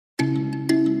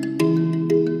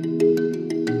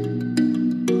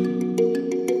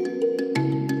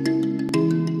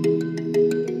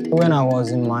when I was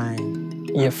in my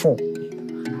year 4,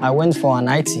 I went for an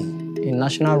IT in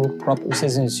National Root Crop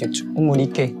Research Institute,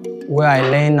 Umudike, where I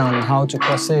learned on how to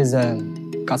process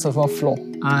cassava flour.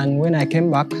 And when I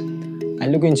came back, I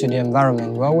look into the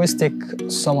environment. We always take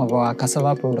some of our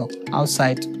cassava products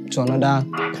outside to another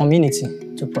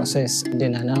community to process.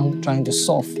 Then I'm now trying to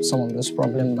solve some of those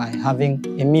problems by having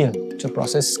a mill to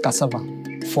process cassava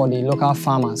for the local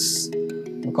farmers,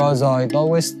 because it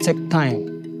always takes time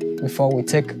before we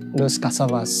take those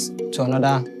cassavas to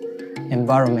another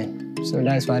environment. So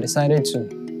that's why I decided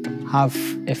to have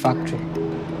a factory.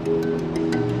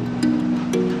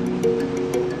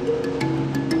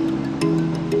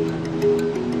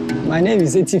 My name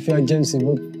is Effiok James.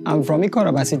 I'm from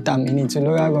Ikorabasitam in the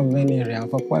local government area of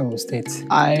Effiok State.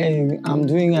 I am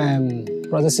doing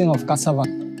processing of cassava,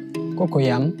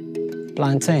 cocoyam,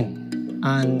 plantain,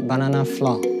 and banana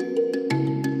flour.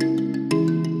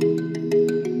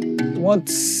 What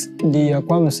the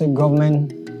Effiok State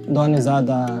government done is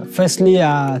that firstly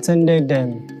I attended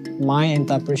my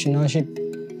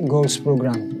entrepreneurship goals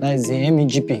program, that is the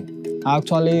MEGP. I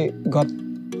actually got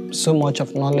so much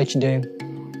of knowledge there.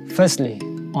 Firstly,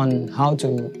 on how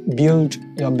to build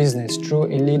your business through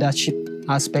a leadership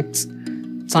aspect,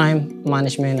 time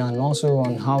management, and also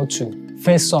on how to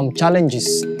face some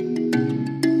challenges.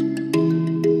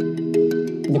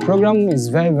 The program is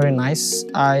very, very nice.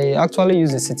 I actually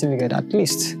use the certificate at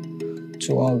least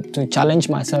to challenge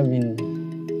myself in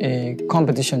a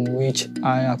competition which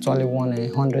I actually won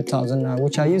 100,000,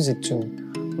 which I use it to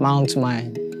mount my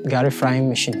garri frying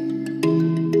machine.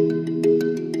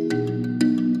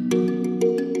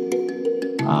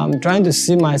 I'm trying to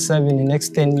see myself in the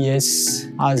next 10 years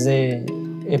as a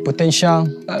potential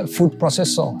food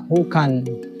processor who can,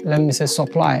 let me say,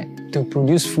 supply to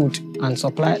produce food and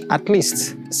supply at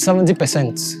least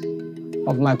 70%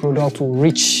 of my product to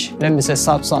reach, let me say,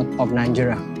 south of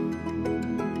Nigeria.